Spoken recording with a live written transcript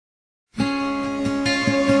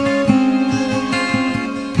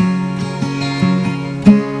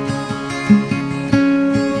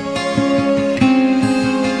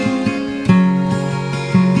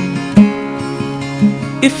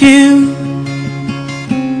If you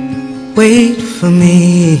wait for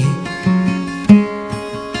me,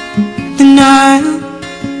 then I'll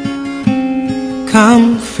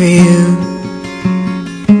come for you.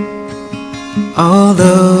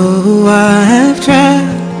 Although I've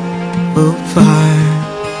traveled far,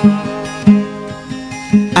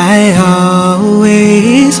 I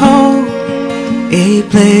always hold a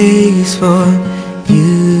place for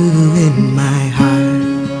you in my heart.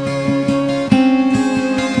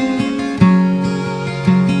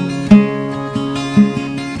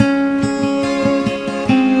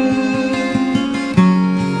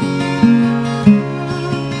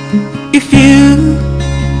 If you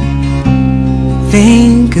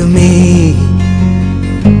think of me,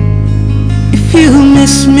 if you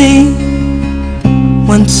miss me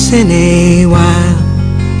once in a while,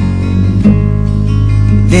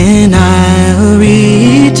 then I'll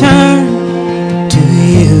return to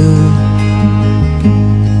you.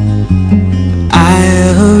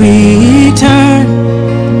 I'll return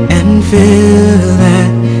and fill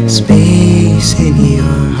that space in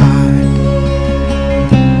your heart.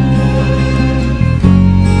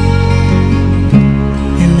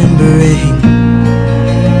 Remembering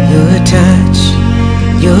your touch,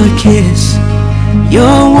 your kiss,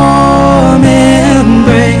 your warm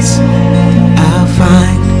embrace, I'll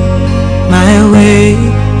find my way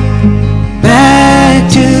back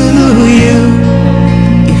to you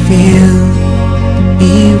if you'll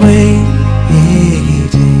be waiting.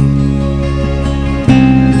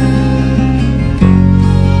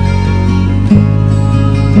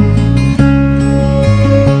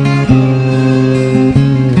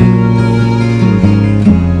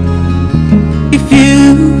 If you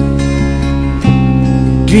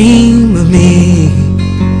dream of me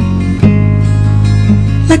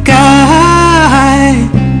like I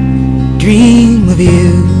dream of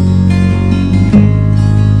you,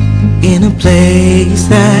 in a place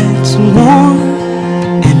that's warm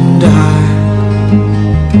and dark,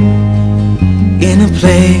 in a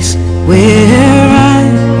place where I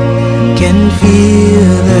can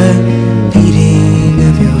feel the beating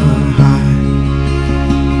of your heart.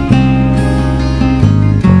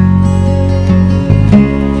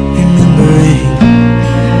 Remembering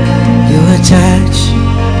your touch,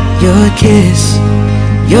 your kiss,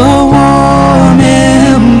 your warm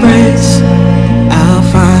embrace, I'll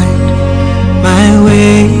find my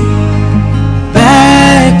way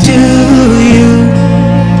back to you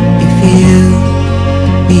if you'll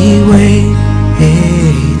be waiting.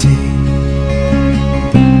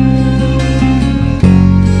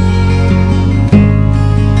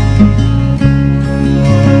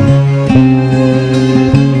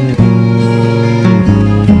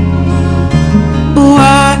 Oh,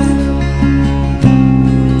 I've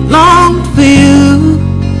longed for you,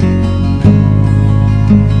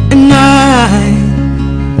 and I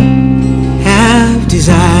have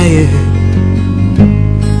desired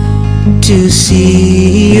to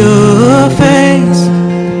see your face,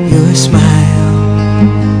 your smile,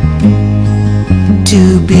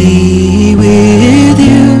 to be with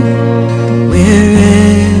you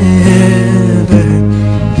wherever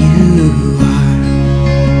you are.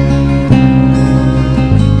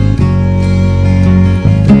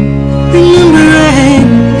 Remembering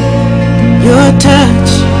your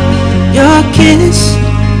touch, your kiss,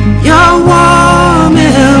 your warm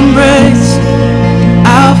embrace,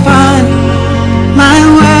 I'll find my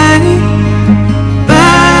way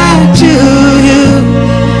back to you.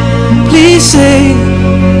 Please say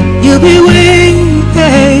you'll be waiting.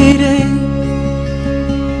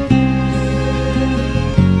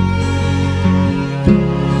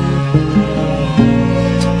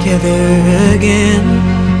 Together again,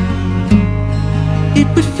 it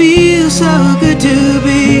would feel so good to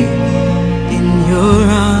be in your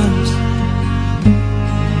arms,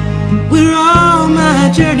 where all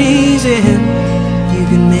my journeys end. You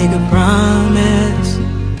can make a promise,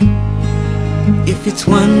 if it's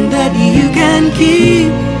one that you can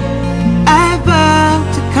keep. I vow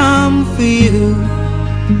to come for you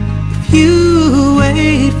if you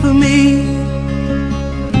wait for me.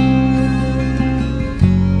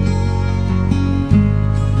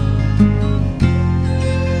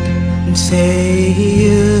 And say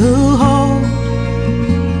you'll hold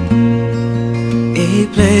a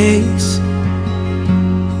place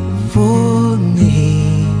for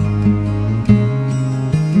me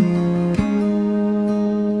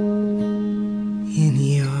in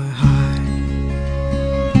your heart,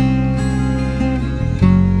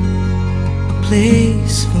 a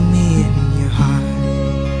place for me in your heart,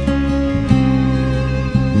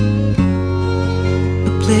 a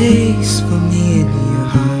place for me in your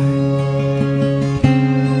heart.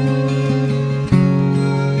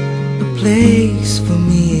 place for